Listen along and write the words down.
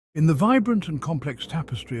In the vibrant and complex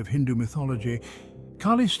tapestry of Hindu mythology,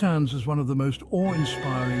 Kali stands as one of the most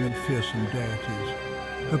awe-inspiring and fearsome deities.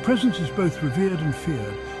 Her presence is both revered and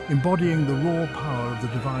feared, embodying the raw power of the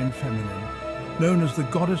divine feminine. Known as the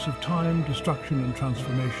goddess of time, destruction and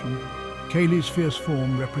transformation, Kali's fierce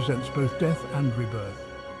form represents both death and rebirth,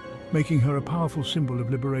 making her a powerful symbol of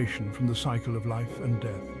liberation from the cycle of life and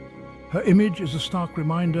death. Her image is a stark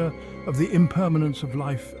reminder of the impermanence of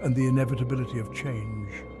life and the inevitability of change.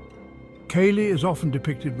 Kali is often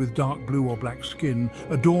depicted with dark blue or black skin,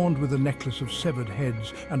 adorned with a necklace of severed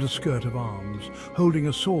heads and a skirt of arms, holding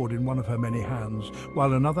a sword in one of her many hands,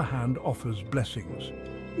 while another hand offers blessings.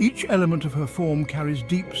 Each element of her form carries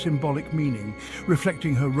deep symbolic meaning,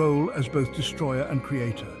 reflecting her role as both destroyer and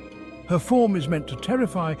creator. Her form is meant to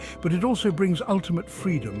terrify, but it also brings ultimate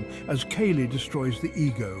freedom as Kali destroys the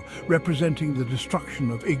ego, representing the destruction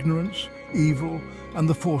of ignorance, evil, and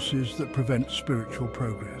the forces that prevent spiritual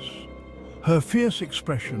progress. Her fierce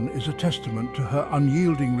expression is a testament to her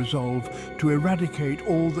unyielding resolve to eradicate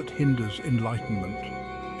all that hinders enlightenment.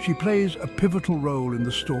 She plays a pivotal role in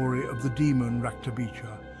the story of the demon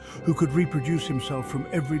Raktabija, who could reproduce himself from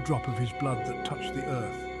every drop of his blood that touched the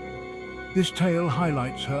earth. This tale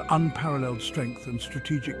highlights her unparalleled strength and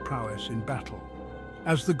strategic prowess in battle.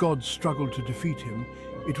 As the gods struggled to defeat him,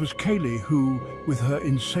 it was Kali who, with her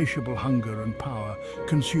insatiable hunger and power,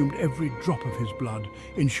 consumed every drop of his blood,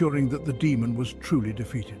 ensuring that the demon was truly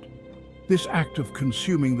defeated. This act of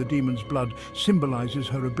consuming the demon's blood symbolizes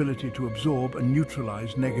her ability to absorb and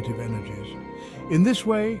neutralize negative energies. In this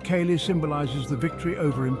way, Kali symbolizes the victory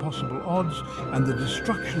over impossible odds and the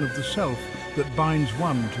destruction of the self that binds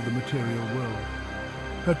one to the material world.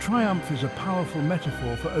 Her triumph is a powerful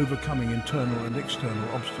metaphor for overcoming internal and external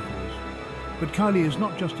obstacles. But Kali is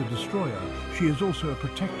not just a destroyer, she is also a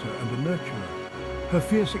protector and a nurturer. Her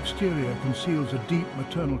fierce exterior conceals a deep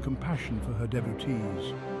maternal compassion for her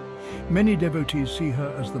devotees. Many devotees see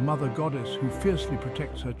her as the mother goddess who fiercely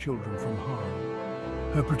protects her children from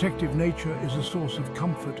harm. Her protective nature is a source of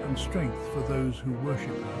comfort and strength for those who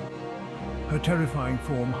worship her. Her terrifying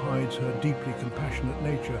form hides her deeply compassionate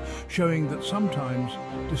nature, showing that sometimes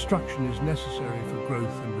destruction is necessary for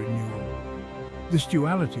growth and renewal. This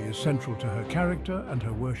duality is central to her character and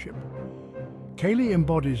her worship. Kali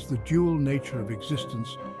embodies the dual nature of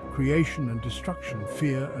existence, creation and destruction,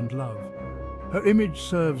 fear and love. Her image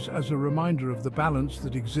serves as a reminder of the balance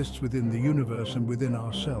that exists within the universe and within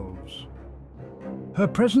ourselves. Her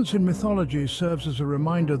presence in mythology serves as a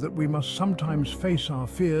reminder that we must sometimes face our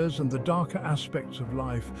fears and the darker aspects of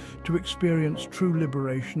life to experience true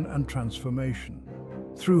liberation and transformation.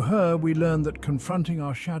 Through her, we learn that confronting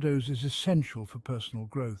our shadows is essential for personal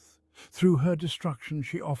growth. Through her destruction,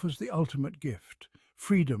 she offers the ultimate gift,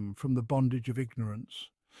 freedom from the bondage of ignorance.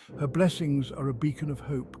 Her blessings are a beacon of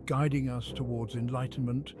hope, guiding us towards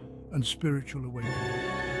enlightenment and spiritual awakening.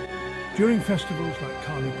 During festivals like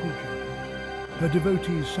Kali Puja, her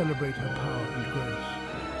devotees celebrate her power and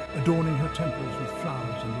grace, adorning her temples with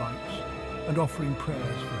flowers and lights, and offering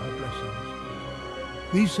prayers for her blessings.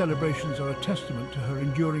 These celebrations are a testament to her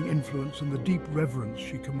enduring influence and the deep reverence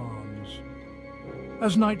she commands.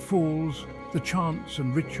 As night falls, the chants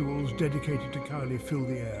and rituals dedicated to Kali fill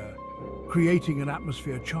the air, creating an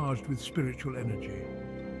atmosphere charged with spiritual energy.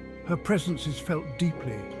 Her presence is felt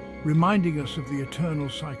deeply, reminding us of the eternal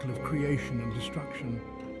cycle of creation and destruction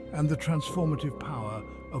and the transformative power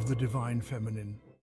of the divine feminine.